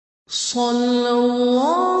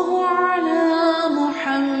സല്ലല്ലാഹു അലാ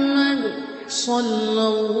മുഹമ്മദ്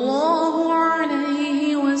സല്ലല്ലാഹു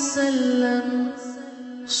അലൈഹി വസല്ലം.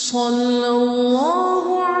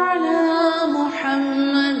 സല്ലല്ലാഹു അലാ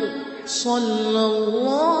മുഹമ്മദ്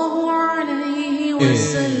സല്ലല്ലാഹു അലൈഹി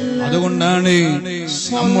വസല്ലം. അതുകൊണ്ടാണ്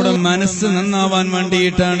നമ്മുടെ മനസ്സ് നന്നാവാൻ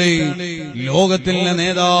വേണ്ടിയിട്ടാണ് ലോകത്തിലെ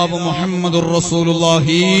നേതാവ് മുഹമ്മദുർ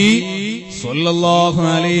റസൂലുള്ളാഹി സ്വല്ലല്ലാഹു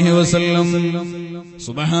അലൈഹി വസല്ലം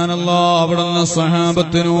സുബ്ഹാനല്ലാഹ് അവിടുന്ന്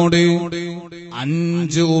സഹാബത്തിനോട്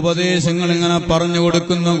 5 ഉപദേശങ്ങൾ ഇങ്ങനെ പറഞ്ഞു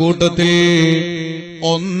കൊടുക്കുന്ന കൂട്ടത്തിൽ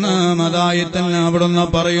ഒന്നാമതായി തന്നെ അവിടുന്ന്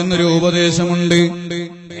പറയുന്നൊരു ഉപദേശമുണ്ട്.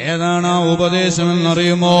 ഏതാണ് ആ ഉപദേശം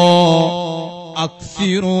എന്നറിയുമോ?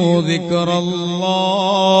 അക്സിറൂ ദിക്റല്ലാഹ്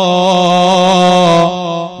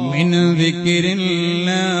മിൻ ദിക്രില്ലാഹ്.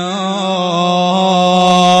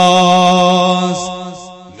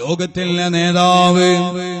 ലോകത്തിലെ നേതാവ്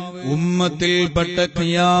ഉമ്മത്തിൽപ്പെട്ട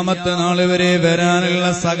ഖിയാമത്ത് നാൾ വരെ വരാനുള്ള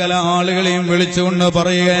സകല ആളുകളെയും വിളിച്ചുകൊണ്ട്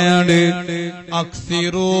പറയുകയാണ്,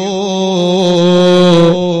 അക്സിറൂ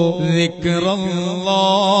ദിക്റല്ലാഹ്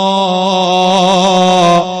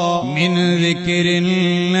മിൻ ദിക്രില്ലാഹ്.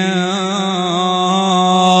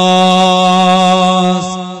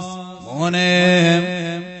 മോനെ,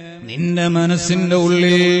 നിന്റെ മനസ്സിന്റെ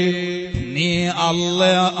ഉള്ളിൽ നീ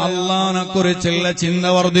അള്ളാനെ കുറിച്ചുള്ള ചിന്ത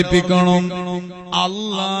വർദ്ധിപ്പിക്കണം.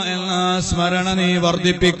 അല്ലാഹ് എന്ന സ്മരണ നീ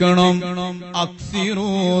വർദ്ധിപ്പിക്കണം. അക്സിറൂ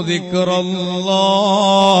ദിക്റല്ലാഹ്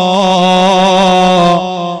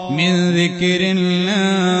മിൻ ദിക്രില്ലാഹ്.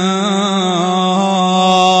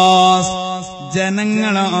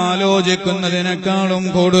 ജനങ്ങളെ ആലോചിക്കുന്നതിനേക്കാളും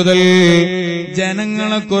കൂടുതൽ,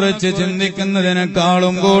 ജനങ്ങളെക്കുറിച്ച്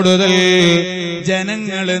ചിന്തിക്കുന്നതിനേക്കാളും കൂടുതൽ,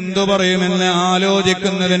 ജനങ്ങൾ എന്തു പറയുമെന്ന്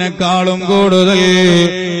ആലോചിക്കുന്നതിനേക്കാളും കൂടുതൽ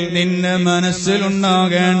നിന്റെ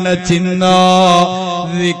മനസ്സിലുണ്ടാകേണ്ട ചിന്ത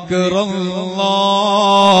ദിക്റല്ലാഹ്,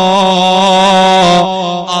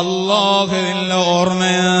 അല്ലാഹുവിന്റെ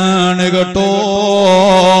ഓർമ്മയാണ് കേട്ടോ.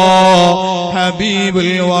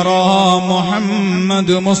 ഹബീബുൽ വറാ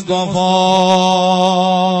മുഹമ്മദ് മുസ്തഫ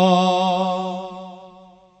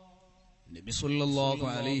നബി സല്ലല്ലാഹു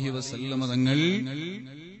അലൈഹി വസല്ലം തങ്ങൾ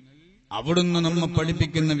അവിടുന്ന് നമ്മെ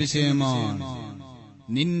പഠിപ്പിക്കുന്ന വിഷയമാണ്.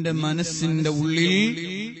 നിന്റെ മനസ്സിന്റെ ഉള്ളിൽ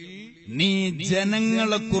നീ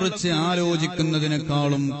ജനങ്ങളെക്കുറിച്ച്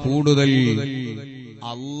ആലോചിക്കുന്നതിനേക്കാളും കൂടുതൽ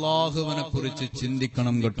അള്ളാഹുവിനെ കുറിച്ച്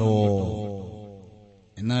ചിന്തിക്കണം കേട്ടോ.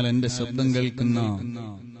 എന്നാൽ എന്റെ ശബ്ദം കേൾക്കുന്ന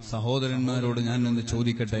സഹോദരന്മാരോട് ഞാൻ ഒന്ന്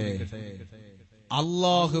ചോദിക്കട്ടെ,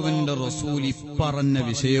 അള്ളാഹുവിന്റെ റസൂൽ ഇപ്പറഞ്ഞ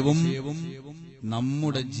വിഷയവും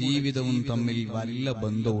നമ്മുടെ ജീവിതവും തമ്മിൽ വല്ല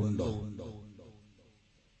ബന്ധമുണ്ടോ?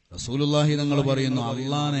 റസൂലുള്ളാഹി തങ്ങൾ പറയുന്നു,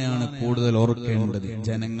 അള്ളാനെയാണ് കൂടുതൽ ഓർക്കേണ്ടത്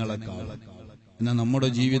ജനങ്ങളെക്കാൾ. എന്നാൽ നമ്മുടെ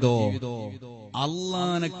ജീവിതോ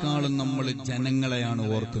അള്ളാനെക്കാളും നമ്മൾ ജനങ്ങളെയാണ്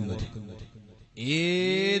ഓർക്കുന്നത്.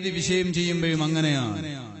 ഏത് വിഷയം ചെയ്യുമ്പോഴും അങ്ങനെയാണ്.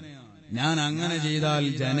 ഞാൻ അങ്ങനെ ചെയ്താൽ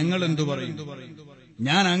ജനങ്ങൾ എന്തു പറയും,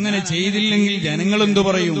 ഞാൻ അങ്ങനെ ചെയ്തില്ലെങ്കിൽ ജനങ്ങൾ എന്തു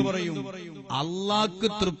പറയും, അള്ളാഹ്ക്ക്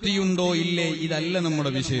തൃപ്തിയുണ്ടോ ഇല്ലേ, ഇതല്ല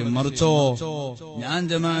നമ്മുടെ വിഷയം. മറിച്ചോ, ഞാൻ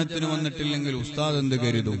ജമാഅത്തിന് വന്നിട്ടില്ലെങ്കിൽ ഉസ്താദ് എന്ത്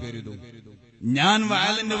കരുതും, ഞാൻ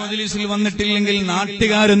വഅലിന്റെ മജ്ലിസിൽ വന്നിട്ടില്ലെങ്കിൽ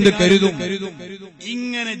നാട്ടുകാരെന്ത് കരുതും.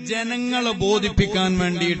 ഇങ്ങനെ ജനങ്ങളെ ബോധിപ്പിക്കാൻ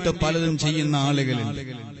വേണ്ടിയിട്ട് പലതും ചെയ്യുന്ന ആളുകളുണ്ട്.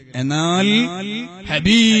 എന്നാൽ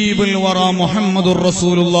ഹബീബുൽ വറാ മുഹമ്മദുർ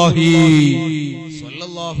റസൂലുള്ളാഹി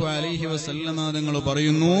സ്വല്ലല്ലാഹു അലൈഹി വസല്ലം തങ്ങൾ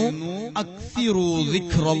പറയുന്നു, അക്സിറൂ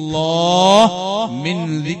ദിക്റല്ലാഹ് മിൻ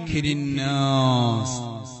ദിക്രിന്നാസ്.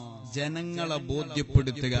 ജനങ്ങളെ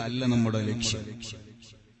ബോധ്യപ്പെടുത്തുക അല്ല നമ്മുടെ ലക്ഷ്യം.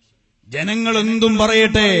 ജനങ്ങൾ എന്തും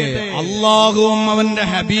പറയട്ടെ, അള്ളാഹുവും അവന്റെ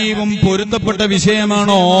ഹബീബും പൊരുത്തപ്പെട്ട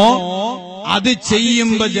വിഷയമാണോ അത്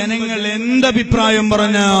ചെയ്യുമ്പോ ജനങ്ങൾ എന്തഭിപ്രായം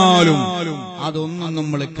പറഞ്ഞാലും അതൊന്നും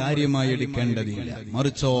നമ്മൾ കാര്യമായി എടുക്കേണ്ടതില്ല.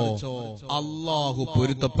 മറിച്ചോ, അള്ളാഹു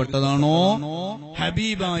പൊരുത്തപ്പെട്ടതാണോ,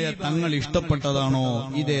 ഹബീബായ തങ്ങൾ ഇഷ്ടപ്പെട്ടതാണോ,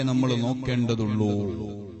 ഇതേ നമ്മൾ നോക്കേണ്ടതുള്ളൂ.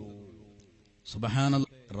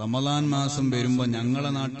 സുബ്ഹാനല്ലാഹ്. റമളാൻ മാസം വരുമ്പോ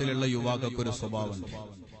ഞങ്ങളെ നാട്ടിലുള്ള യുവാക്കൾക്കൊരു സ്വഭാവമുണ്ട്.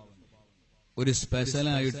 ഒരു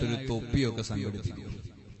സ്പെഷ്യലായിട്ടൊരു തൊപ്പിയൊക്കെ സംഘടിപ്പിക്കും.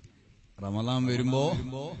 റമളാൻ വരുമ്പോ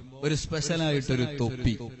ഒരു സ്പെഷ്യലായിട്ടൊരു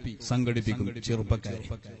തൊപ്പി സംഘടിപ്പിക്കും ചെറുപ്പക്കാരെ.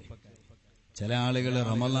 ചില ആളുകൾ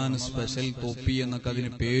റമളാൻ സ്പെഷ്യൽ തൊപ്പി എന്നൊക്കെ അതിന്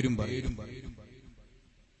പേരും പറയും.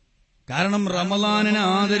 കാരണം റമളാനിനെ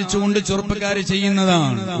ആദരിച്ചുകൊണ്ട് ചെറുപ്പക്കാര്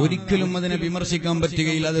ചെയ്യുന്നതാണ്. ഒരിക്കലും അതിനെ വിമർശിക്കാൻ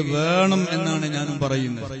പറ്റുകയില്ല. അത് വേണം എന്നാണ് ഞാനും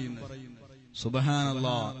പറയുന്നത്.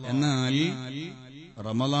 സുബ്ഹാനല്ലാഹ്. എന്നാൽ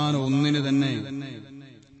റമളാൻ 1 തന്നെ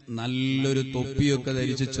നല്ലൊരു തൊപ്പിയൊക്കെ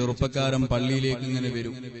ധരിച്ച് ചെറുപ്പക്കാരൻ പള്ളിയിലേക്ക് ഇങ്ങനെ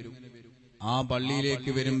വരും. ആ പള്ളിയിലേക്ക്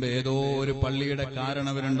വരുമ്പോ ഏതോ ഒരു പള്ളിയുടെ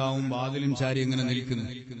കാരണവരുണ്ടാവും, വാതിലും ചാരി ഇങ്ങനെ നിൽക്കുന്നു.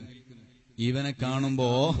 ഇവനെ കാണുമ്പോ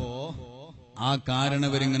ആ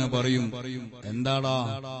കാരണവരിങ്ങനെ പറയും, എന്താടാ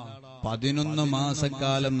 11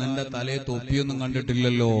 മാസക്കാലം നിന്റെ തലയെ തൊപ്പിയൊന്നും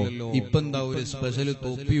കണ്ടിട്ടില്ലല്ലോ, ഇപ്പെന്താ ഒരു സ്പെഷ്യൽ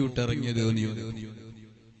തൊപ്പിയിട്ടിറങ്ങിയത്?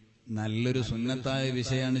 നല്ലൊരു സുന്നത്തായ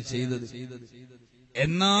വിഷയമാണ് ചെയ്തത്.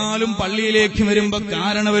 എന്നാലും പള്ളിയിലേക്ക് വരുമ്പോ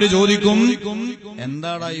കാരണവര് ചോദിക്കും,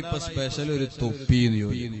 എന്താടാ ഇപ്പൊ സ്പെഷ്യൽ ഒരു തൊപ്പി എന്ന്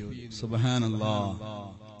ചോദിക്കും. സുബ്ഹാനല്ലാഹ്.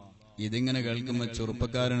 ഇതിങ്ങനെ കേൾക്കുമ്പോ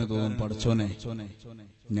ചെറുപ്പക്കാരന് തോന്നും, പടച്ചോനെ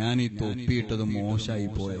ഞാൻ ഈ തൊപ്പിയിട്ടത് മോശമായി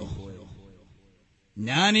പോയോ,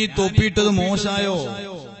 ഞാൻ ഈ തൊപ്പിയിട്ടത് മോശായോ?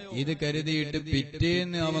 ഇത് കരുതിയിട്ട്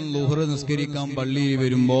പിറ്റേന്ന് അവൻ ളുഹർ നിസ്കരിക്കാൻ പള്ളിയിൽ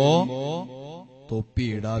വരുമ്പോ തൊപ്പി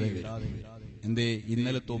ഇടാതെ വരും. എന്തേ?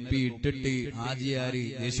 ഇന്നലെ തൊപ്പി ഇട്ടിട്ട് ഹാജിയാര്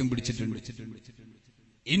ദേഷ്യം പിടിച്ചിട്ടുണ്ട്.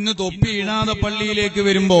 ഇന്ന് തൊപ്പി ഇടാതെ പള്ളിയിലേക്ക്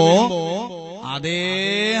വരുമ്പോ അതേ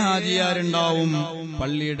ഹാജിയാരുണ്ടാവും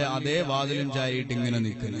പള്ളിയുടെ അതേ വാതിലും ചാരിയിട്ട് ഇങ്ങനെ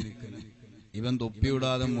നിൽക്കുന്നു. ഇവൻ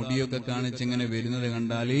തൊപ്പിയിടാതെ മുടിയൊക്കെ കാണിച്ചിങ്ങനെ വരുന്നത്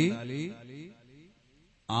കണ്ടാല്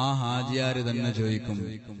ആ ഹാജിയാര് തന്നെ ചോദിക്കും,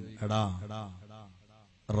 എടാ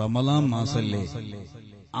റമളാൻ മാസല്ലേ,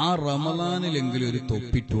 ആ റമളാനിലെങ്കിലും ഒരു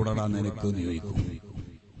തൊപ്പിട്ടൂടടാ നിനക്ക് എന്ന് ചോദിക്കും.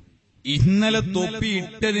 ഇന്നലെ തൊപ്പി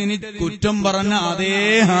ഇട്ടതിന് കുറ്റം പറഞ്ഞ അതേ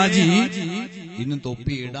ഹാജി ഇന്ന്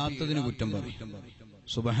തൊപ്പി ഇടാത്തതിന് കുറ്റം പറയും.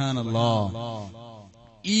 സുബ്ഹാനല്ലാഹ്.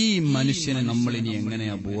 ഈ മനുഷ്യനെ നമ്മൾ ഇനി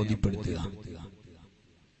എങ്ങനെയാ ബോധ്യപ്പെടുത്തുക?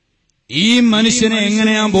 ഈ മനുഷ്യനെ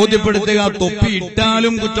എങ്ങനെയാ ബോധ്യപ്പെടുത്തുക? തൊപ്പി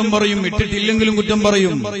ഇട്ടാലും കുറ്റം പറയും, ഇട്ടിട്ടില്ലെങ്കിലും കുറ്റം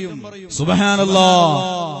പറയും. സുബ്ഹാനല്ലാഹ്.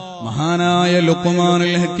 മഹാനായ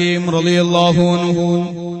ലുഖ്മാനുൽ ഹക്കീം റളിയല്ലാഹു അൻഹു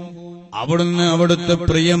അവിടുന്ന് അവിടുത്തെ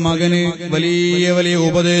പ്രിയ മകന് വലിയ വലിയ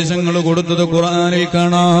ഉപദേശങ്ങൾ കൊടുത്തത് ഖുർആനിൽ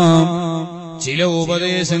കാണാം. ചില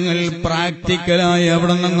ഉപദേശങ്ങൾ പ്രാക്ടിക്കലായി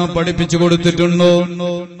അവിടുന്ന് അങ്ങ് പഠിപ്പിച്ചു കൊടുത്തിട്ടുണ്ടോ?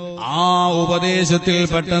 ആ ഉപദേശത്തിൽ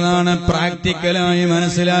പെട്ടതാണ്, പ്രാക്ടിക്കലായി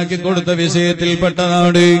മനസ്സിലാക്കി കൊടുത്ത വിഷയത്തിൽ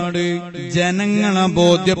പെട്ടതാണ് ജനങ്ങളെ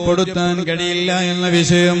ബോധ്യപ്പെടുത്താൻ കഴിയില്ല എന്ന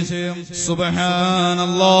വിഷയം.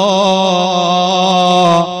 സുബ്ഹാനല്ലാഹ്.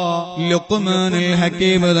 ലുഖ്മാനുൽ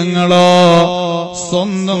ഹക്കീം തങ്ങളോ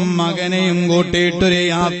സ്വന്തം മകനെയും കൂട്ടിയിട്ടൊരു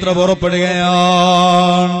യാത്ര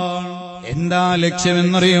പുറപ്പെടുകയാണ്. എന്താ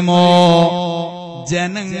ലക്ഷ്യമെന്നറിയുമോ?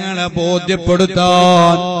 ജനങ്ങളെ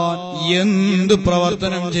ബോധ്യപ്പെടുത്താൻ എന്ത്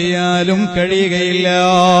പ്രവർത്തനം ചെയ്യാലും കഴിയുകയില്ല.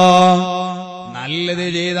 നല്ലത്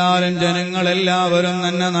ചെയ്താലും ജനങ്ങളെല്ലാവരും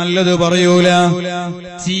തന്നെ നല്ലത് പറയൂല,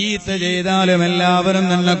 ചീത്ത ചെയ്താലും എല്ലാവരും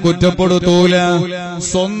തന്നെ കുറ്റപ്പെടുത്തൂല.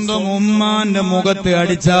 സ്വന്തം ഉമ്മാന്റെ മുഖത്ത്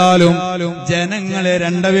അടിച്ചാലും ജനങ്ങളെ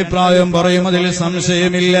രണ്ടഭിപ്രായം പറയും, അതിൽ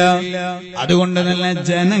സംശയമില്ല. അതുകൊണ്ട് തന്നെ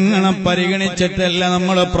ജനങ്ങളെ പരിഗണിച്ചിട്ടല്ല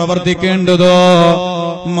നമ്മൾ പ്രവർത്തിക്കേണ്ടതോ,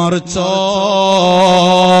 മറിച്ചോ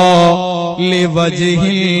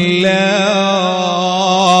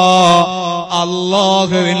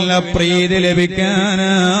അല്ലാഹുവിന്റെ പ്രീതി ലഭിക്കാന്.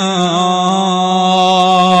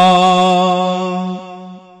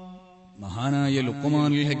 മഹാനായ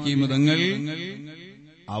ലുഖ്മാനുൽ ഹക്കീം തങ്ങൾ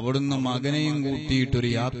അവിടുന്ന് മകനെയും കൂട്ടിയിട്ടൊരു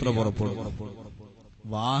യാത്ര പുറപ്പെടും.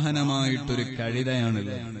 വാഹനമായിട്ടൊരു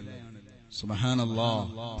കഴുതയാണിത്. സുബ്ഹാനല്ലാഹ്.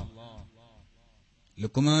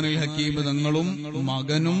 ലുഖ്മാനുൽ ഹക്കീം തങ്ങളും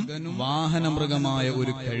മകനും വാഹനമൃഗമായ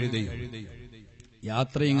ഒരു കഴുതയും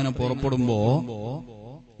യാത്ര ഇങ്ങനെ പുറപ്പെടുമ്പോ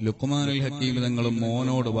ലുഖ്മാനുൽ ഹക്കീം തങ്ങളും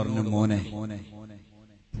മോനോട് പറഞ്ഞു, മോനെ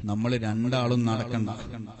നമ്മൾ രണ്ടാളും നടക്കണ്ട,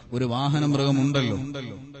 ഒരു വാഹനമൃഗമുണ്ടല്ലോ,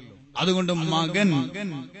 അതുകൊണ്ട് മകൻ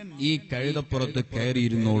ഈ കഴുതപ്പുറത്ത്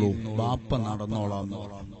കയറിയിരുന്നോളൂ, ബാപ്പ നടന്നോളാം.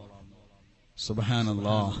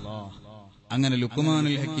 സുബ്ഹാനല്ലാഹ്. അങ്ങനെ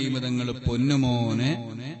ലുഖ്മാനുൽ ഹക്കീം തങ്ങൾ പൊന്നുമോനെ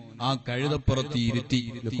ആ കഴുതപ്പുറത്ത് ഇരുത്തി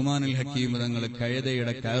ലുഖ്മാനുൽ ഹക്കീം തങ്ങൾ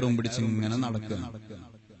കഴുതയുടെ കയറും പിടിച്ചിങ്ങനെ നടക്കുക.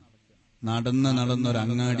 നടന്നൊരു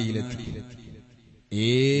അങ്ങാടിയിലെത്തി.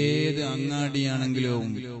 ഏത് അങ്ങാടിയാണെങ്കിലും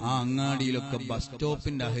ആ അങ്ങാടിയിലൊക്കെ ബസ്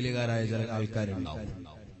സ്റ്റോപ്പിന്റെ അഹലുകാരായ ചില ആൾക്കാരുണ്ടാവും.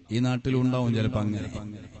 ഈ നാട്ടിലുണ്ടാവും ചിലപ്പോ അങ്ങനെ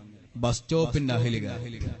ബസ് സ്റ്റോപ്പിന്റെ അഹലുകാർ.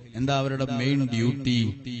 എന്താ അവരുടെ മെയിൻ ഡ്യൂട്ടി?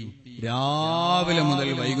 രാവിലെ മുതൽ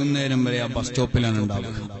വൈകുന്നേരം വരെ ആ ബസ് സ്റ്റോപ്പിലാണ്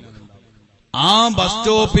ഉണ്ടാവുക. ആ ബസ്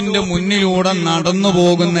സ്റ്റോപ്പിന്റെ മുന്നിലൂടെ നടന്നു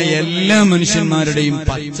പോകുന്ന എല്ലാ മനുഷ്യന്മാരുടെയും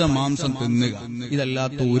പച്ച മാംസം തിന്നുക,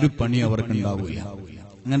 ഇതല്ലാത്ത ഒരു പണി അവർക്ക് ഉണ്ടാവില്ല.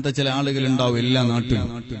 അങ്ങനത്തെ ചില ആളുകൾ ഉണ്ടാവും എല്ലാ നാട്ടിലും.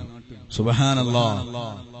 സുബ്ഹാനല്ലാഹ്.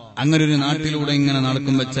 അങ്ങനെ ഒരു നാട്ടിലൂടെ ഇങ്ങനെ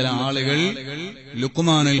നടക്കുമ്പോ ചില ആളുകൾ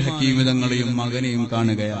ലുഖ്മാനുൽ ഹക്കീം തങ്ങളെയും മകനെയും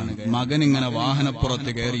കാണുകയാണ്. മകൻ ഇങ്ങനെ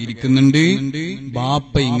വാഹനപ്പുറത്ത് കയറി ഇരിക്കുന്നുണ്ട്,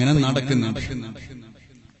 ബാപ്പ ഇങ്ങനെ നടക്കുന്നുണ്ട്.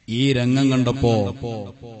 ഈ രംഗം കണ്ടപ്പോ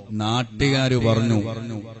നാട്ടുകാര് പറഞ്ഞു,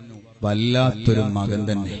 വല്ലാത്തൊരു മകൻ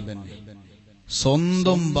തന്നെ.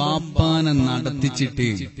 സ്വന്തം ബാപ്പാനെ നടത്തിച്ചിട്ട്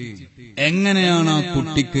എങ്ങനെയാണ് ആ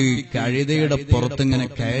കുട്ടിക്ക് കഴുതയുടെ പുറത്തിങ്ങനെ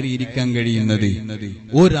കയറിയിരിക്കാൻ കഴിയുന്നത്?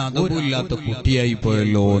 ഒരതവുമില്ലാത്ത കുട്ടിയായി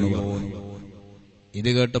പോയല്ലോ എന്ന് പറഞ്ഞു. ഇത്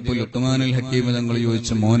കേട്ടപ്പോ ലുഖ്മാനുൽ ഹക്കീം തങ്ങൾ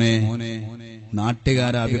ചോദിച്ചു, മോനെ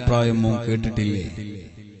നാട്ടുകാരെ അഭിപ്രായം മോൻ കേട്ടിട്ടില്ലേ?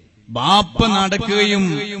 ബാപ്പ നടക്കുകയും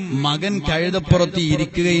മകൻ കഴുതപ്പുറത്ത്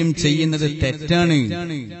ഇരിക്കുകയും ചെയ്യുന്നത് തെറ്റാണ്.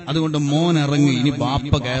 അതുകൊണ്ട് മോൻ ഇറങ്ങി, ഇനി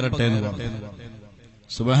ബാപ്പ കയറട്ടെ എന്ന് പറഞ്ഞു.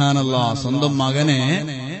 സുബ്ഹാനല്ലാഹ്, സ്വന്തം മകനെ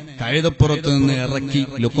കഴുതപ്പുറത്ത് നിന്ന് ഇറക്കി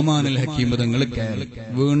ലുഖ്മാനുൽ ഹക്കീം തങ്ങൾ കയറി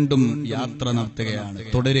വീണ്ടും യാത്ര നടത്തുകയാണ്,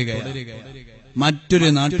 തുടരുകയാണ്. മറ്റൊരു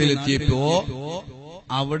നാട്ടിലെത്തിയപ്പോ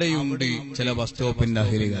അവിടെയുണ്ട് ചില ബസ് സ്റ്റോപ്പിന്റെ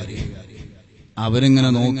അഹിലുകാര്. അവരിങ്ങനെ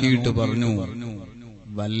നോക്കിയിട്ട് പറഞ്ഞു,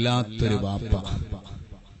 വല്ലാത്തൊരു ബാപ്പ,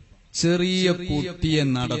 ചെറിയ കുട്ടിയെ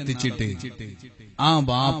നടത്തിച്ചിട്ട് ആ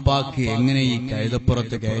ബാപ്പാക്ക് എങ്ങനെ ഈ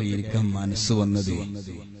കഴുതപ്പുറത്ത് കയറിയിരിക്കാൻ മനസ്സ് വന്നത്?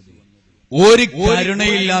 ഒരു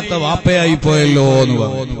കരുണയില്ലാത്ത വാപ്പയായി പോയല്ലോ എന്ന്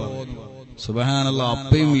പറഞ്ഞു. സുബ്ഹാനല്ലാഹ്,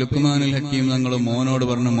 അപ്പയും ലുഖ്മാനുൽ ഹക്കീം തങ്ങൾ മോനോട്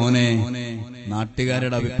പറഞ്ഞു, മോനെ,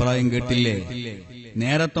 നാട്ടുകാരുടെ അഭിപ്രായം കേട്ടില്ലേ?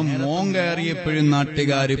 നേരത്തെ മോൻ കയറിയപ്പോഴും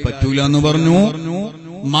നാട്ടുകാര് പറ്റൂല എന്ന് പറഞ്ഞു,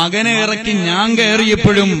 മകനെ ഇറക്കി ഞാൻ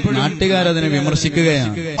കയറിയപ്പോഴും നാട്ടുകാരതിനെ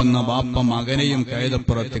വിമർശിക്കുകയാണ്. എന്ന ബാപ്പ മകനെയും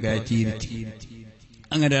കഴുതപ്പുറത്ത് കയറ്റിയിരുത്തി.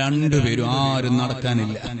 അങ്ങനെ രണ്ടുപേരും, ആരും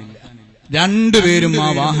നടക്കാനില്ല, രണ്ടുപേരും ആ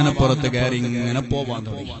വാഹനപ്പുറത്ത് കയറി ഇങ്ങനെ പോവാൻ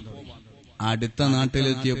തുടങ്ങി. അടുത്ത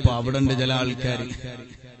നാട്ടിലെത്തിയപ്പോ അവിടെ ഉണ്ട് ചില ആൾക്കാർ.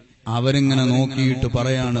 അവരിങ്ങനെ നോക്കിയിട്ട്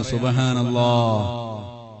പറയാണ്, സുബ്ഹാനല്ലാഹ്,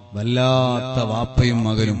 വല്ലാത്ത വാപ്പയും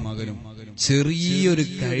മകനും. ചെറിയൊരു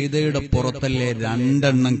കഴുതയുടെ പുറത്തല്ലേ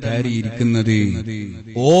രണ്ടെണ്ണം കയറിയിരിക്കുന്നത്,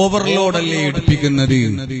 ഓവർലോഡല്ലേ എടുപ്പിക്കുന്നത്,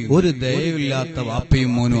 ഒരു ദയവില്ലാത്ത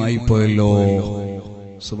വാപ്പയും മോനും ആയിപ്പോയല്ലോ.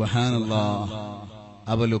 സുബ്ഹാനല്ലാഹ്.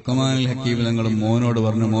 അപ്പൊ ലുഖ്മാനുൽ ഹക്കീം തങ്ങൾ മോനോട്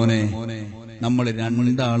പറഞ്ഞു, മോനെ, നമ്മൾ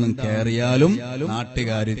രണ്ടാളും കയറിയാലും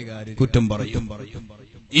നാട്ടുകാര് കുറ്റം പറയും.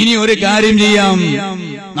 ഇനി ഒരു കാര്യം ചെയ്യാം,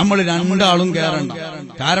 നമ്മൾ രണ്ടാളും കയറണ്ട.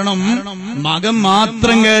 കാരണം മകൻ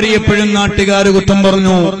മാത്രം കയറിയപ്പോഴും നാട്ടുകാര് കുറ്റം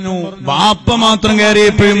പറഞ്ഞു, ബാപ്പ മാത്രം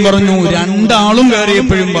കയറിയപ്പോഴും പറഞ്ഞു, രണ്ടാളും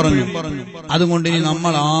കയറിയപ്പോഴും പറഞ്ഞു. അതുകൊണ്ട് ഇനി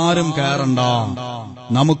നമ്മൾ ആരും കയറണ്ട,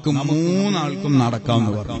 നമുക്ക് മൂന്നാൾക്കും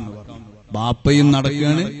നടക്കാമെന്ന് പറഞ്ഞു. ബാപ്പയും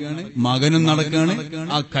നടക്കുകയാണ്, മകനും നടക്കുകയാണ്,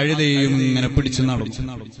 ആ കഴുതയും ഇങ്ങനെ പിടിച്ചു നടക്കും.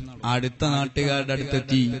 അടുത്ത നാട്ടുകാരുടെ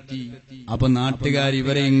അടുത്തെത്തി. അപ്പൊ നാട്ടുകാർ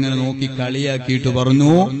ഇവരെ ഇങ്ങനെ നോക്കി കളിയാക്കിയിട്ട്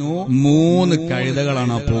പറഞ്ഞു, 3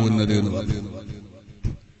 കഴുതകളാണ് ആ പോകുന്നത് എന്ന് പറഞ്ഞു.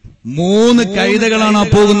 3 കഴുതകളാണ് ആ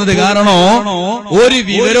പോകുന്നത്. കാരണോ, ഒരു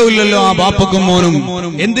വിവരമില്ലല്ലോ ആ ബാപ്പക്കും മോനും.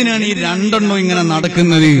 എന്തിനാണ് ഈ രണ്ടെണ്ണം ഇങ്ങനെ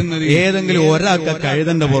നടക്കുന്നത്? ഏതെങ്കിലും ഒരാൾക്ക്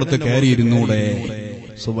കഴുതന്റെ പുറത്ത് കയറിയിരുന്നൂടെ?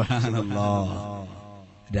 സുബ്ഹാനല്ലാഹ്.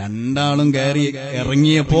 രണ്ടാളും കയറി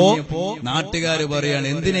ഇറങ്ങിയപ്പോ നാട്ടുകാര് പറയാണ്,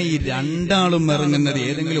 എന്തിനാ ഈ രണ്ടാളും ഇറങ്ങുന്നത്?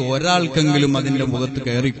 ഏതെങ്കിലും ഒരാൾക്കെങ്കിലും അതിന്റെ മുഖത്ത്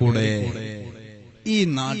കയറിക്കൂടെ? ഈ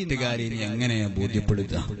നാട്ടുകാരെ എങ്ങനെയാ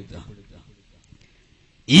ബോധ്യപ്പെടുത്തുക?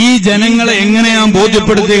 ഈ ജനങ്ങളെ എങ്ങനെയാ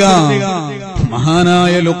ബോധ്യപ്പെടുത്തുക?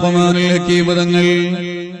 മഹാനായ ലുഖ്മാനുൽ ഹക്കീം തങ്ങൾ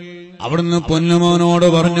അവിടുന്ന് പൊന്നുമോനോട്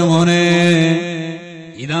പറഞ്ഞു, മോനെ,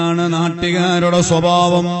 ഇതാണ് നാട്ടുകാരുടെ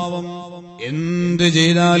സ്വഭാവം. എന്ത്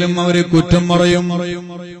ചെയ്താലും അവര് കുറ്റം പറയും.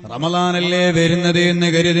 റമളാനല്ലേ വരുന്നത് എന്ന്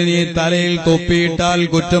കരുതി നീ തലയിൽ തൊപ്പിയിട്ടാൽ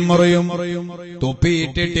കുറ്റം പറയും,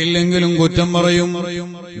 തൊപ്പിയിട്ടിട്ടില്ലെങ്കിലും കുറ്റം പറയും.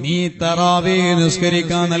 നീ തറാവീഹ്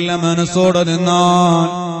നിസ്കരിക്കാൻ നല്ല മനസ്സോടെ നിന്നാൽ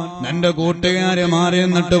നിന്റെ കൂട്ടുകാരെ മാറി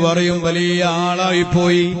നിന്നിട്ട് പറയും, വലിയ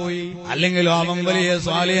ആളായിപ്പോയി, അല്ലെങ്കിൽ അവൻ വലിയ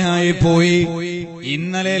സ്വാലിഹായി പോയി,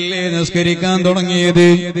 ഇന്നലെയല്ലേ നിസ്കരിക്കാൻ തുടങ്ങിയത്.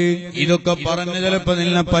 ഇതൊക്കെ പറഞ്ഞ് ചിലപ്പോ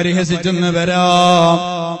നിന്നെ പരിഹസിച്ചെന്ന് വരാം.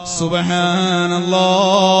 സുബ്ഹാനല്ലാഹ്.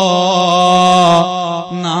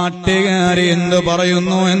 നാട്ടുകാര് എന്ത്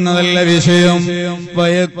പറയുന്നു എന്നതല്ല വിഷയം.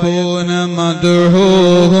 വയക്കൂന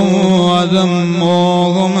മദ്ഹൂഹും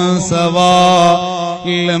വദമ്മൂഹും സവാ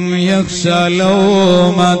ലം യഖ്ശ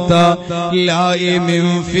ലൗമത ലായിമിൻ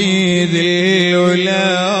ഫീ ദിൽഉലാ.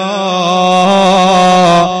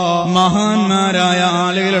 മഹാന്മാരായ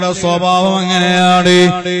ആളുകളുടെ സ്വഭാവം അങ്ങനെയാണ്.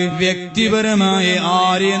 വ്യക്തിപരമായി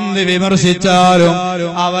ആരെന്ത് വിമർശിച്ചാലും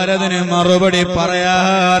അവരതിന് മറുപടി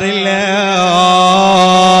പറയാറില്ല.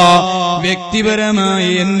 വ്യക്തിപരമായി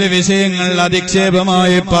എന്ത് വിഷയങ്ങൾ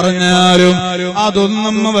അധിക്ഷേപമായി പറഞ്ഞാലും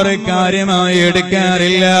അതൊന്നും അവർ കാര്യമായി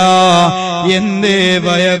എടുക്കാറില്ല. എന്തേ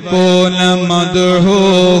വയക്കൂന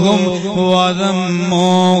മദ്ഹൂഹും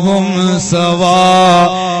വദമ്മൂഹും സവാ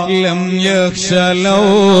ലം യഖ്ശ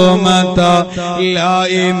ലൗമത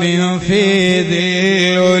ലായിമിൻ ഫീ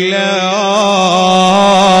ദിൽഉലാ.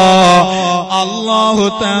 അല്ലാഹു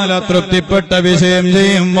തആല തൃപ്തിപ്പെട്ട വിഷയം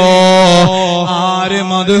ചെയ്യുമ്പോ ആര്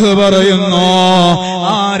മദ്ഹ് പറയുന്നു,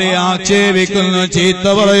 ആരെ ആക്ഷേപിക്കുന്നു, ചീത്ത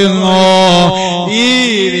പറയുന്നു, ഈ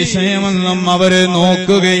വിഷയമൊന്നും അവര്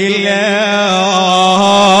നോക്കുകയില്ല.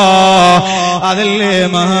 അതല്ലേ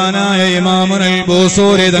മഹാനായ ഇമാമുൽ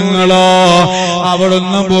ബൂസൂരി തങ്ങളോ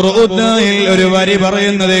അവിടുന്ന് ബുർദയിൽ ഒരു വരി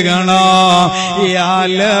പറയുന്നത് കാണാം. യാ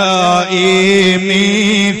ലഈമി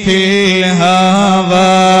ഫിൽ ഹവാ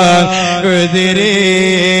ഉദ്രി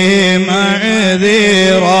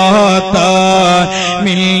മഅദിറത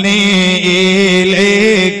മിന്നി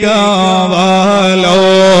ഇലൈക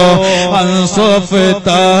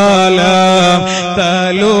صفتالم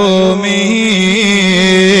തലൂമി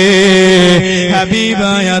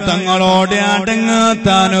ഹബീബായ തങ്ങളോട്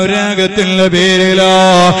അടങ്ങാത്താൻ ഒരകത്തിന്റെ പേരിലോ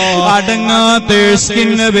അടങ്ങാത്ത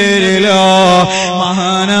ഇഷ്കിന്റെ പേരിലോ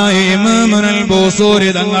മഹാനായ ഇമാമുൽ ബൂസൂരി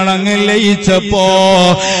തങ്ങൾ അങ്ങ് ലയിച്ചപ്പോ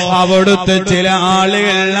അവിടുത്തെ ചില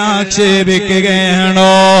ആളുകൾ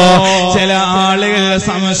ആക്ഷേപിക്കുകയാണോ, ചില ആളുകൾ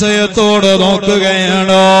സംശയത്തോട്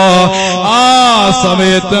നോക്കുകയാണോ? ആ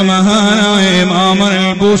സമയത്ത് മഹാനായ ഇമാമുൽ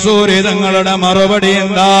ബൂസൂരി തങ്ങളുടെ മറുപടി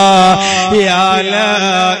എന്താ? യാ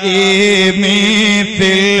ലഈമി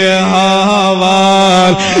ഫിൽ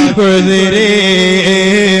ഹവാൽ ഉദ്രി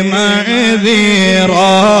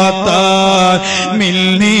മഅ്ദിറത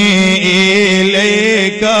മിന്നി ഇലൈ